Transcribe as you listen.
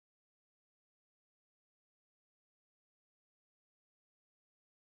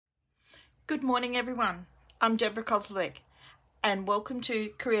Good morning everyone, I'm Deborah Kozlik and welcome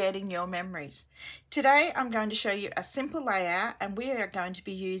to Creating Your Memories. Today I'm going to show you a simple layout and we are going to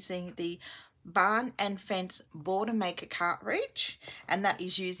be using the Barn and Fence Border Maker cartridge, and that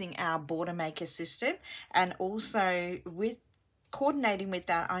is using our Border Maker system, and also coordinating with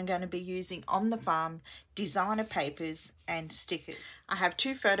that I'm going to be using on the farm designer papers and stickers. I have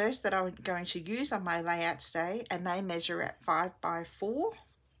two photos that I'm going to use on my layout today and they measure at 5 by 4.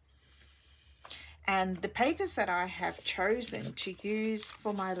 And the papers that I have chosen to use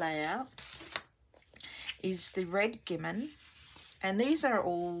for my layout is the red Gimmon, and these are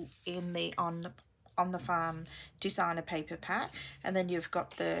all in the on the farm designer paper pack, and then you've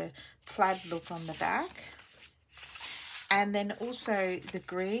got the plaid look on the back, and then also the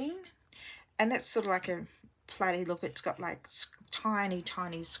green, and that's sort of like a plaid look. It's got like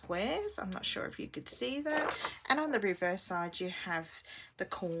tiny squares. I'm not sure if you could see that. And on the reverse side you have the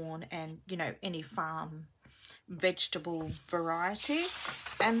corn and any farm vegetable variety,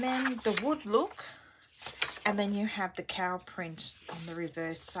 and then the wood look, and then you have the cow print on the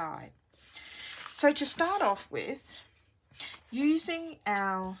reverse side. So to start off with, using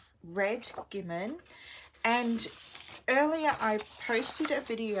our red Gimmon, and earlier I posted a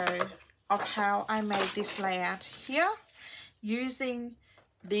video of how I made this layout here using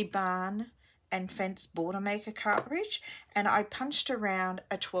the Barn and Fence Border Maker cartridge, and I punched around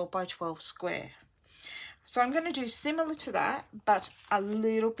a 12 by 12 square. So I'm going to do similar to that but a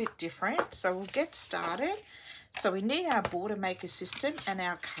little bit different. So we'll get started. So we need our Border Maker system and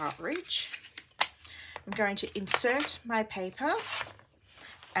our cartridge. I'm going to insert my paper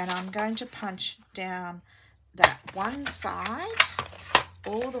and I'm going to punch down that one side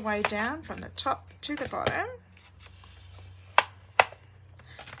all the way down from the top to the bottom.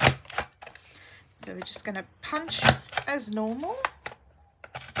 So we're just going to punch as normal.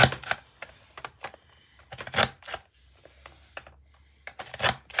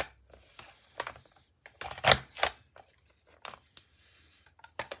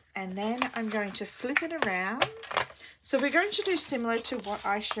 And then I'm going to flip it around. So we're going to do similar to what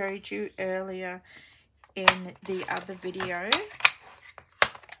I showed you earlier in the other video,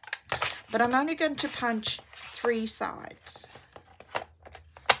 but I'm only going to punch 3 sides.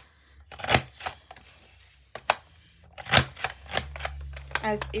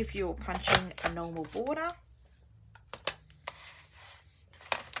 As if you're punching a normal border.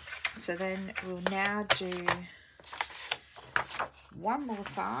 So then we'll now do one more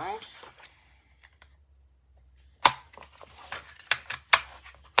side.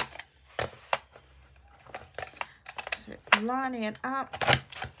 So lining it up,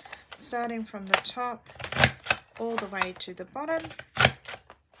 starting from the top all the way to the bottom.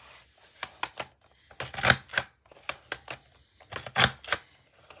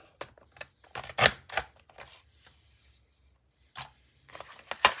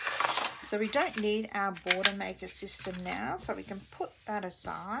 So we don't need our Border Maker system now, so we can put that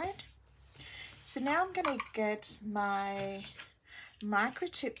aside. So now I'm going to get my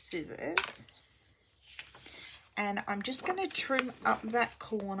microtip scissors and I'm just going to trim up that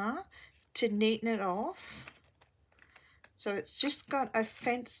corner to neaten it off. So it's just got a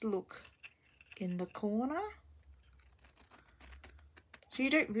fence look in the corner. So you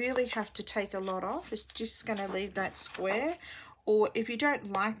don't really have to take a lot off, it's just going to leave that square. Or if you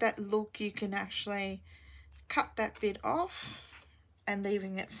don't like that look, you can actually cut that bit off and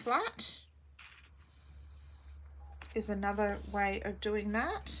leaving it flat is another way of doing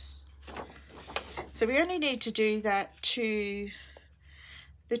that. So we only need to do that to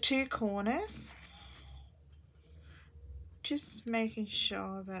the 2 corners. Just making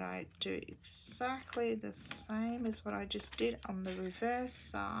sure that I do exactly the same as what I just did on the reverse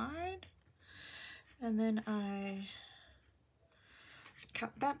side. And then I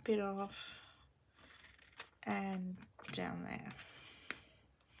cut that bit off and down there,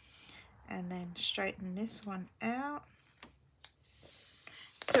 and then straighten this one out.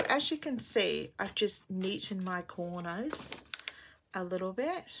 So as you can see, I've just neatened my corners a little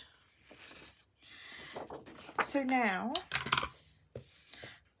bit. So now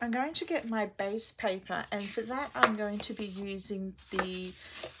I'm going to get my base paper, and for that I'm going to be using the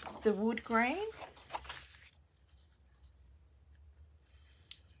wood grain.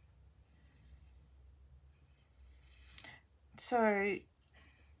 So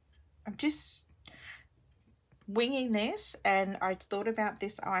I'm just winging this, and I thought about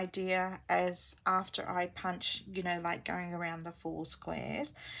this idea as after I punch, like going around the 4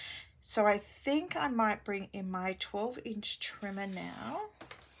 squares. So I think I might bring in my 12-inch trimmer now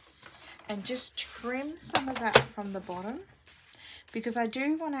and just trim some of that from the bottom. because I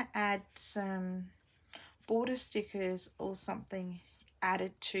do want to add some border stickers or something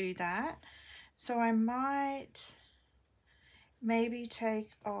added to that. So I might maybe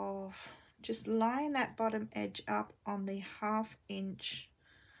take off, just line that bottom edge up on the 1/2 inch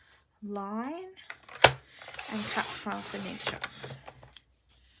line and cut 1/2 inch off.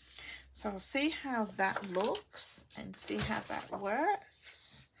 So I'll see how that looks and see how that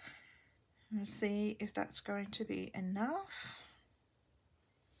works. And see if that's going to be enough.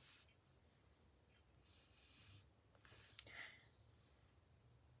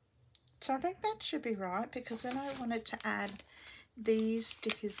 So I think that should be right, because then I wanted to add these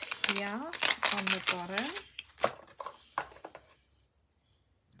stickers here on the bottom.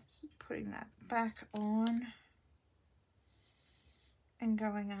 Just putting that back on and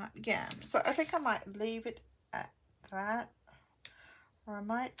going up. Yeah, so I think I might leave it at that, or I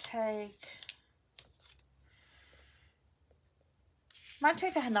might take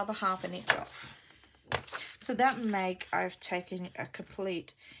another 1/2 inch off. So that make I've taken a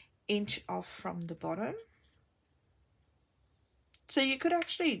complete inch off from the bottom. So you could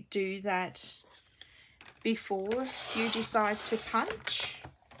actually do that before you decide to punch,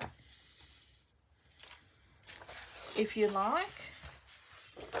 if you like.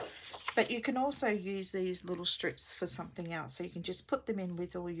 But you can also use these little strips for something else. So you can just put them in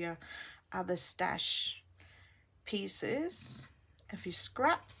with all your other stash pieces of your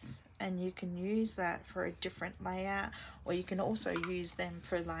scraps, and you can use that for a different layout, or you can also use them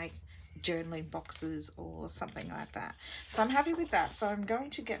for like journaling boxes or something like that. So I'm happy with that. So I'm going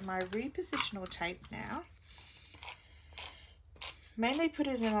to get my repositional tape now. Mainly put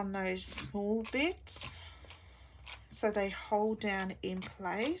it in on those small bits so they hold down in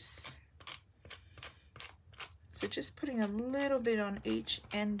place. So just putting a little bit on each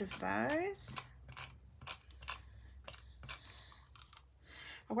end of those.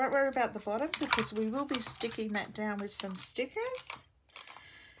 I won't worry about the bottom because we will be sticking that down with some stickers.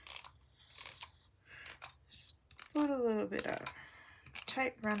 Just put a little bit of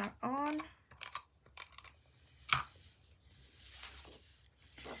tape runner on.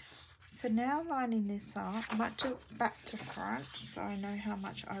 So now lining this up, I might do it back to front so I know how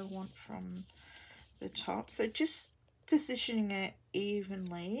much I want from the top. So just positioning it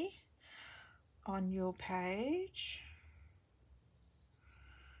evenly on your page.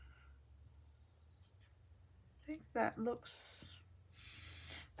 I think that looks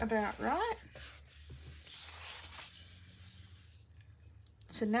about right.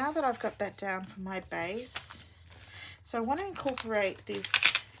 So now that I've got that down for my base, so I want to incorporate this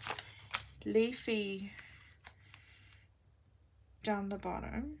leafy down the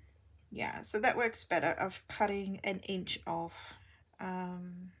bottom. Yeah, so that works better of cutting an inch off.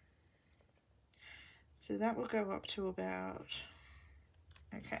 So that will go up to about,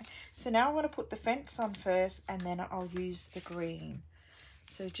 okay. So now I want to put the fence on first and then I'll use the green.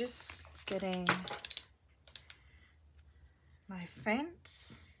 So just getting my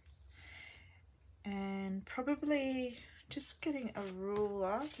fence and probably just getting a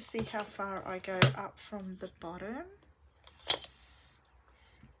ruler to see how far I go up from the bottom.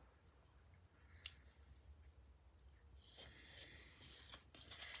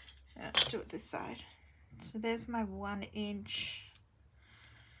 Let's do it this side. So there's my 1 inch.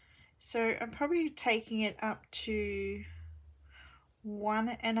 So I'm probably taking it up to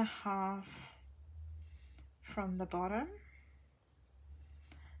 1.5 from the bottom.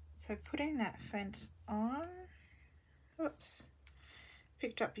 So putting that fence on, oops,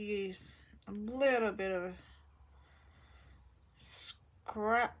 picked up, use a little bit of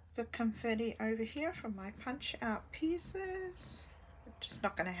scrap of confetti over here from my punch out pieces. Just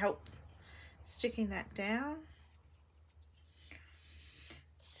not going to help sticking that down.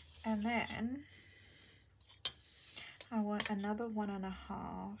 And then I want another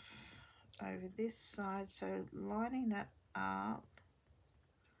 1.5 over this side, so lining that up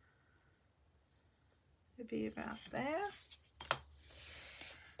to be about there.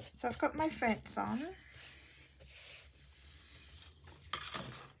 So I've got my fence on,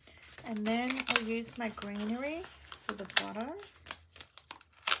 and then I'll use my greenery for the bottom.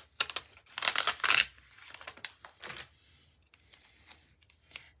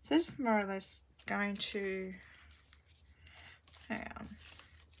 So this is more or less going to,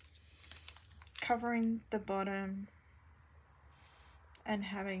 covering the bottom and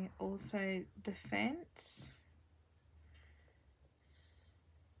having also the fence.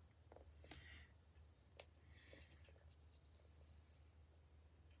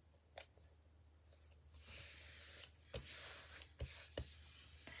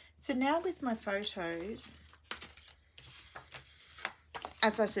 So now with my photos,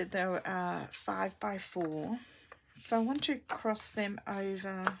 as I said, they were 5x4. So I want to cross them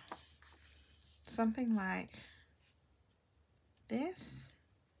over something like this.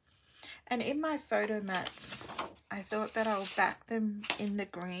 And in my photo mats, I thought that I'll back them in the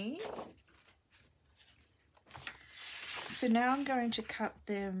green. So now I'm going to cut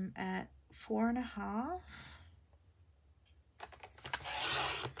them at 4.5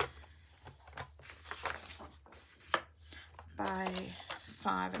 by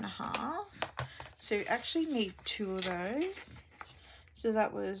 5.5. So you actually need 2 of those. So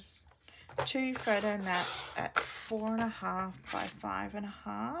that was 2 photo mats at 4.5 by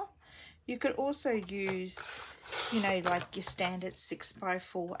 5.5. You could also use, you know, like your standard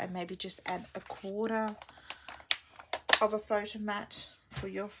 6x4 and maybe just add 1/4 of a photo mat for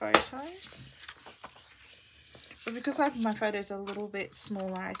your photos. But because my photos are a little bit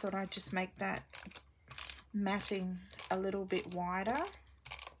smaller, I thought I'd just make that matting a little bit wider.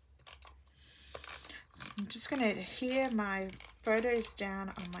 So I'm just going to adhere my photos down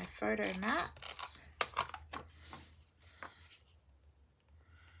on my photo mats.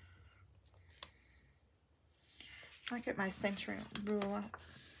 I get my centering ruler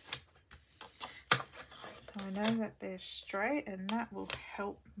so I know that they're straight, and that will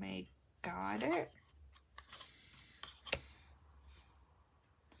help me guide it.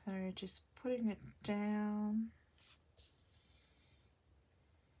 So just putting it down.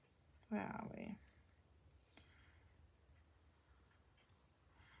 Where are we?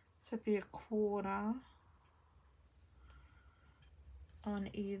 So be 1/4 on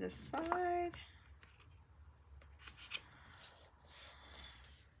either side.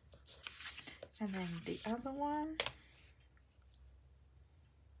 And then the other one.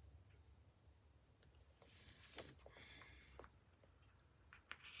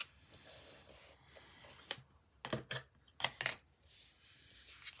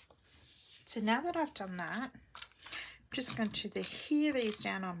 So now that I've done that, I'm just going to adhere these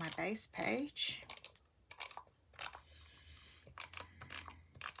down on my base page.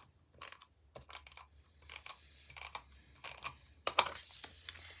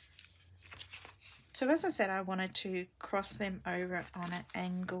 So as I said, I wanted to cross them over on an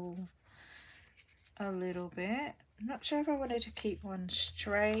angle a little bit. I'm not sure if I wanted to keep one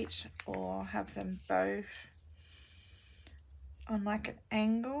straight or have them both on like an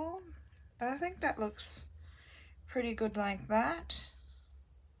angle, but I think that looks pretty good like that.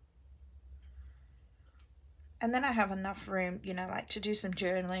 And then I have enough room, you know, like to do some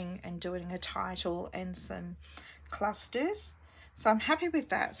journaling and doing a title and some clusters. So I'm happy with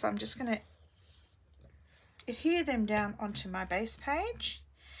that. So I'm just going to adhere them down onto my base page,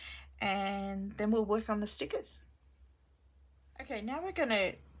 and then we'll work on the stickers. Okay, now we're going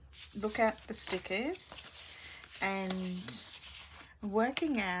to look at the stickers and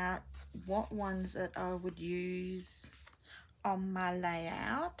working out what ones that I would use on my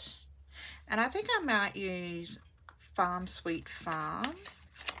layout. And I think I might use Farm Sweet Farm.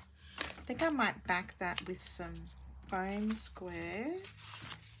 I think I might back that with some foam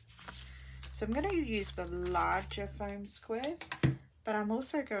squares. So I'm going to use the larger foam squares, but I'm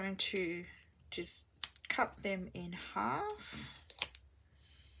also going to just cut them in half.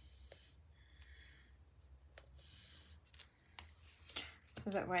 So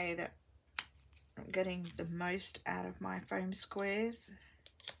that way that I'm getting the most out of my foam squares.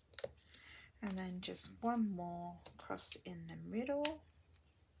 And then just one more across in the middle.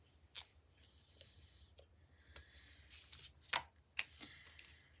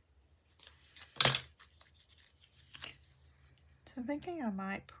 So I'm thinking I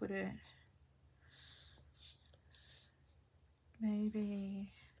might put it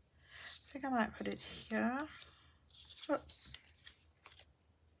maybe, I think I might put it here. Oops.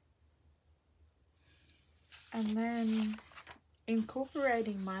 And then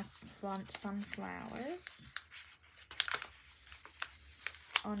incorporating my front sunflowers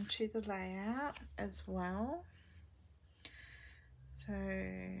onto the layout as well. So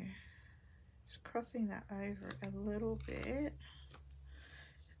just crossing that over a little bit,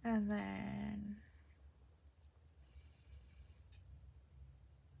 and then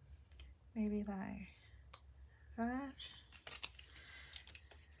maybe like that.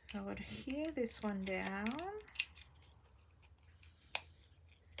 So I would adhere this one down.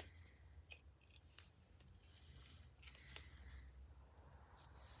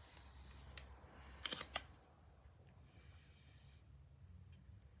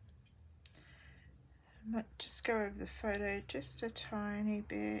 I might just go over the photo just a tiny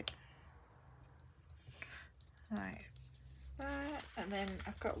bit, like that. And then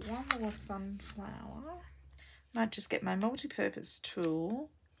I've got one more sunflower. Might just get my multi-purpose tool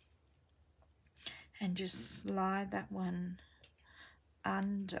and just slide that one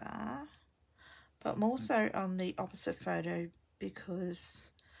under, but more so on the opposite photo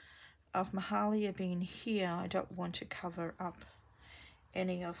because of Mahalia being here. I don't want to cover up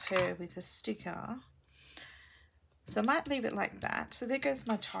any of her with a sticker, so I might leave it like that. So there goes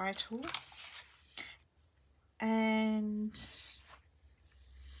my title, and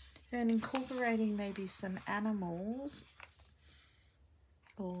then incorporating maybe some animals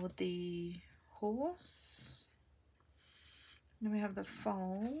or the horse. Then we have the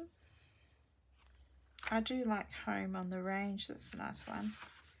foal. I do like home on the range, that's a nice one.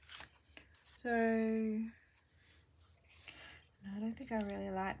 So, no, I don't think I really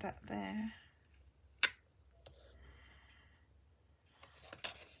like that there.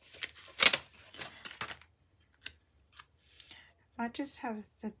 I just have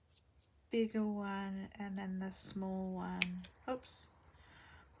the bigger one and then the small one, oops,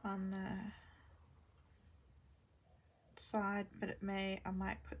 on the side, but I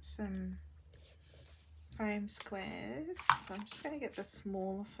might put some foam squares. So I'm just going to get the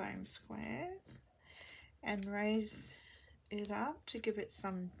smaller foam squares and raise it up to give it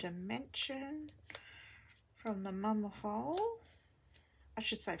some dimension from the mama foal. I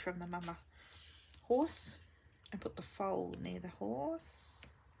should say from the mama horse, and put the foal near the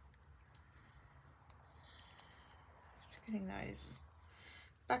horse. Just getting those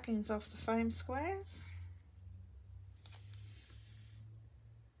backings off the foam squares.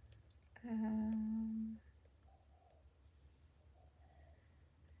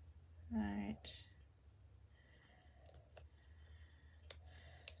 Right.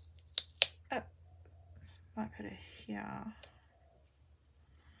 Oh, might put it here.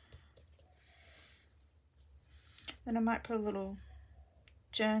 Then I might put a little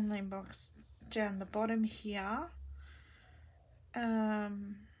journaling box down the bottom here.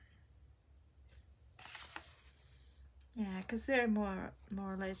 Yeah, because there are more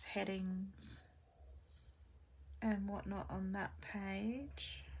or less headings and whatnot on that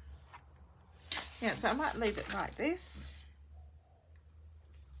page. Yeah, so I might leave it like this.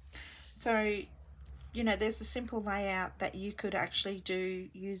 So, you know, there's a simple layout that you could actually do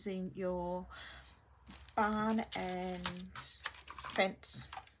using your barn and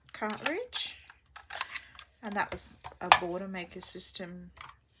fence cartridge, and that was a border maker system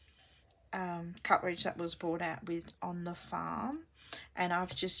cartridge that was brought out with on the farm, and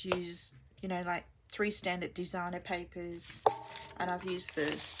I've just used, you know, like 3 standard designer papers, and I've used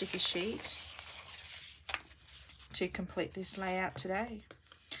the sticker sheet to complete this layout today.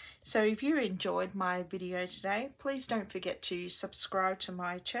 So if you enjoyed my video today, please don't forget to subscribe to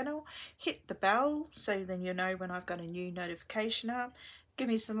my channel, hit the bell so then you know when I've got a new notification up. Give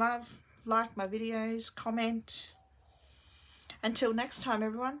me some love, like my videos, comment. Until next time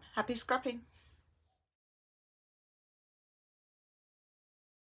everyone, happy scrapping.